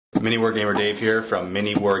MiniWarGamer Dave here from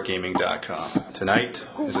MiniWarGaming.com. Tonight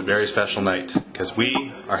is a very special night because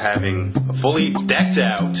we are having a fully decked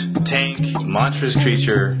out tank monstrous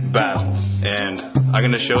creature battle. And I'm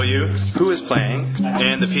going to show you who is playing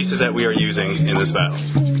and the pieces that we are using in this battle.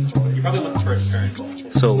 You probably want the first turn.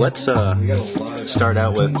 So let's start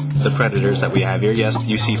out with the predators that we have here. Yes,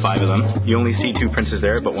 you see 5 of them. You only see 2 princes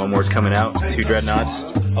there, but 1 more is coming out. 2 dreadnoughts,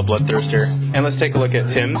 a bloodthirster. And let's take a look at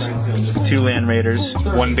Tim's. 2 land raiders,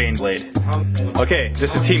 1 baneblade. Okay,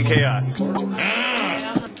 this is Team Chaos.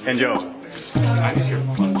 And Joe.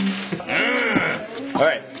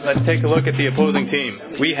 Alright, let's take a look at the opposing team.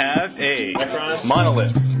 We have a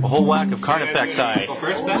monolith, a whole whack of carnifexi. Go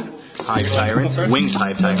first then? Hive Tyrant, Winged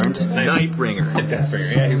Hive Tyrant, Nightbringer.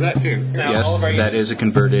 Yeah, he's that too. Yes, that is a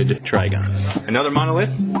converted Trigon. Another monolith,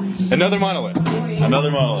 another monolith, another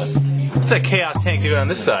monolith. What's that Chaos tank doing on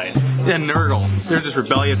this side? Yeah, Nurgle. They're just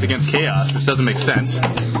rebellious against Chaos, which doesn't make sense.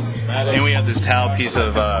 And we have this Tau piece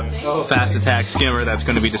of fast attack skimmer that's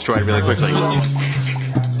going to be destroyed really quickly.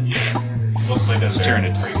 Most play does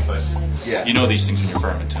tyranid too, but you know these things when you're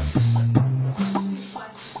farming too.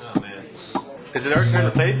 Is it our turn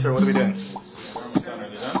to place, or what are we doing?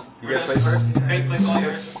 You guys play first? Okay, place all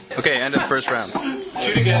yours. Okay, end of the first round.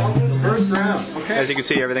 Shoot again. First round. Okay. As you can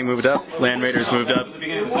see, everything moved up. Land Raiders moved up.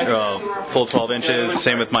 Full 12 inches.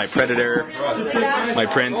 Same with my Predator. My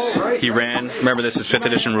Prince. He ran. Remember, this is 5th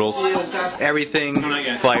edition rules. Everything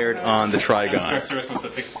fired on the Trigon.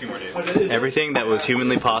 Everything that was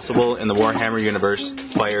humanly possible in the Warhammer universe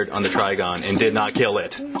fired on the Trigon and did not kill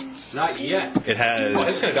it. Not yet. It has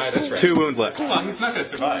it's gonna die this round. 2 wounds left. Well, he's not going to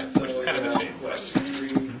survive, which is kind of a shame.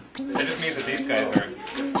 It just means that these guys are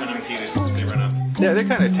unimpeded because they run up. Yeah, they're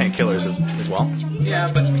kind of tank killers as well. Yeah,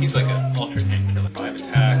 but he's like an ultra tank killer. 5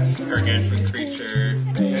 attacks, gargantuan creature.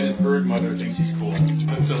 Yeah, his bird mother thinks he's cool.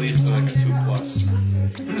 That's at least like a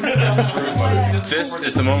 2+. This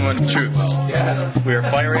is the moment of truth. Yeah. We are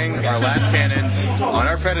firing our last cannons on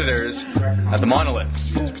our predators at the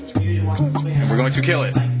monolith. And we're going to kill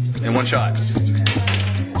it in 1 shot.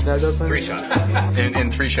 3 shots. In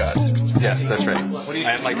 3 shots. Yes, that's right.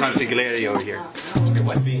 I have my consigliere here.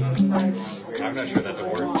 I'm not sure that's a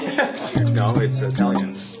word. No, it's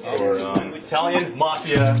Italian. Or Italian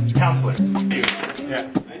Mafia Counselor. Yeah.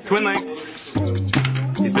 Twin linked.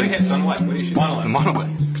 He's been hits on what? What do you shoot? The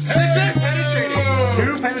monolith. Penetrating!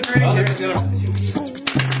 2 penetrating hits.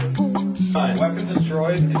 Weapon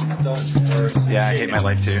destroyed, it's stunned. Yeah, I hate my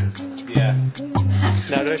life too. Yeah.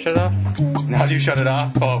 Now do I shut it off? Now do you shut it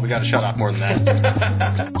off? Oh, we gotta shut off more than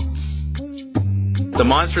that. The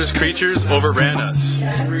monstrous creatures overran us.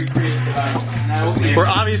 We're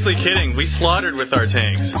obviously kidding. We slaughtered with our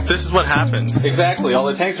tanks. This is what happened. Exactly, all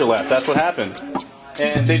the tanks are left. That's what happened.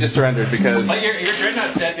 And they just surrendered because... But your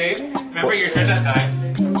dreadnought's dead, Dave. Remember your dreadnought died?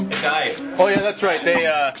 It died. Oh yeah, that's right.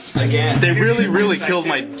 They really killed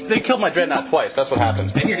my... They killed my dreadnought twice. That's what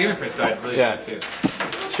happened. And your demon prince died really bad too.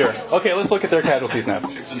 Sure. Okay, let's look at their casualties now.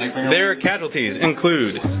 Their casualties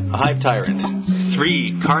include a Hive Tyrant,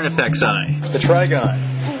 3 Carnifexi, the Trigon,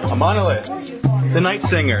 a Monolith, the Night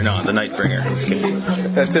Singer, no, the Nightbringer. Just kidding.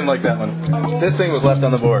 That didn't like that one. This thing was left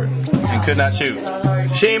on the board and could not shoot.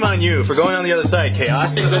 Shame on you for going on the other side,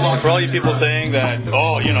 Chaos. For all you people saying that,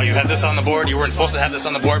 oh, you know, you had this on the board, you weren't supposed to have this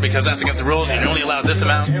on the board because that's against the rules, you're only allowed this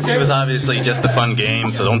amount. It was obviously just a fun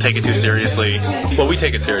game, so don't take it too seriously. Well, we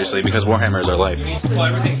take it seriously because Warhammer is our life. Well,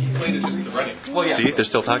 everything played is just the running. Well, yeah. See, they're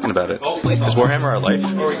still talking about it. Is Warhammer our life?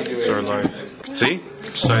 It's our life. See?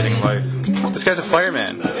 Exciting life. This guy's a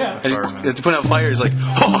fireman. Yeah. And to put out fires, he's like,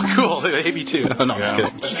 oh, cool, they hate me too. No, I'm just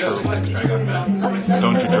kidding. It's true.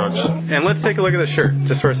 Don't do drugs. And let's take a look at the shirt,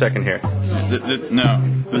 just for a second here. No.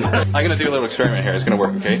 I'm going to do a little experiment here. It's going to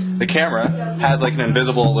work, okay? The camera has like an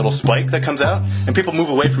invisible little spike that comes out, and people move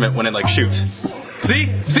away from it when it like shoots. See?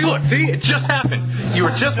 See, look, see? It just happened. You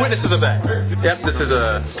were just witnesses of that. Yep, this is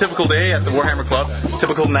a typical day at the Warhammer Club.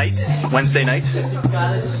 Typical night, Wednesday night.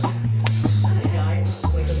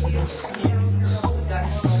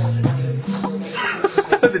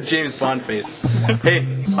 The James Bond face. Hey,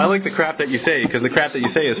 I like the crap that you say, because the crap that you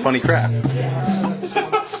say is funny crap.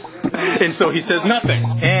 And so he says nothing.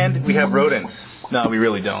 And we have rodents. No, we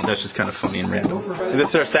really don't. That's just kind of funny and random. This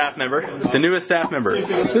is our staff member, the newest staff member.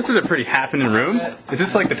 This is a pretty happening room. Is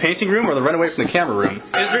this like the painting room or the run away from the camera room?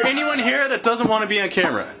 Is there anyone here that doesn't want to be on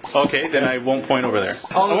camera? Okay, then I won't point over there.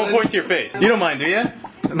 I won't point to your face. You don't mind, do you?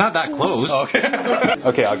 Not that close. Okay.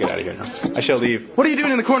 Okay, I'll get out of here now. I shall leave. What are you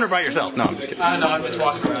doing in the corner by yourself? No, I'm just kidding. No, I'm just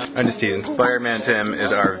walking around. I'm just teasing. Fireman Tim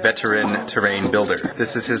is our veteran terrain builder.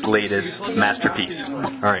 This is his latest masterpiece.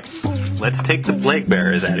 Alright, let's take the plague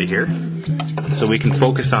bearers out of here. so we can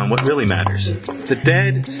focus on what really matters. The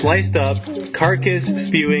dead, sliced up,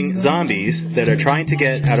 carcass-spewing zombies that are trying to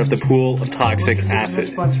get out of the pool of toxic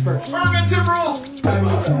acid.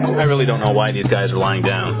 I really don't know why these guys are lying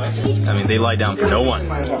down. I mean, they lie down for no one.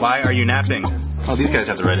 Why are you napping? Oh, these guys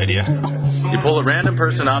have the right idea. You pull a random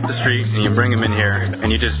person off the street and you bring them in here,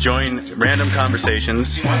 and you just join random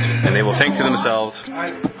conversations, and they will think to themselves,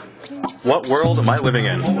 what world am I living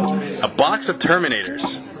in? A box of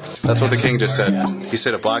Terminators. That's what the king just said. He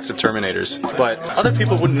said a box of Terminators. But other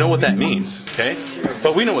people wouldn't know what that means, okay?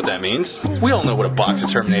 But we know what that means. We all know what a box of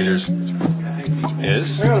Terminators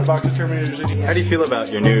is. I got a box of Terminators in here. How do you feel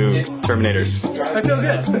about your new Terminators? I feel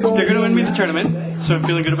good. They're going to win me the tournament, so I'm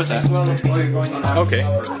feeling good about that. Okay,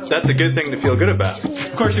 that's a good thing to feel good about.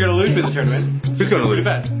 Of course, they're going to lose me the tournament. Who's going to lose?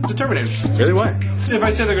 The Terminators. Really, why? If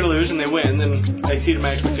I say they're going to lose and they win, then I exceeded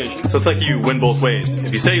my expectations. So it's like you win both ways.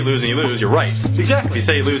 If you say you lose and you lose, you're right. Exactly. If you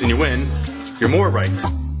say you lose and you win, you're more right.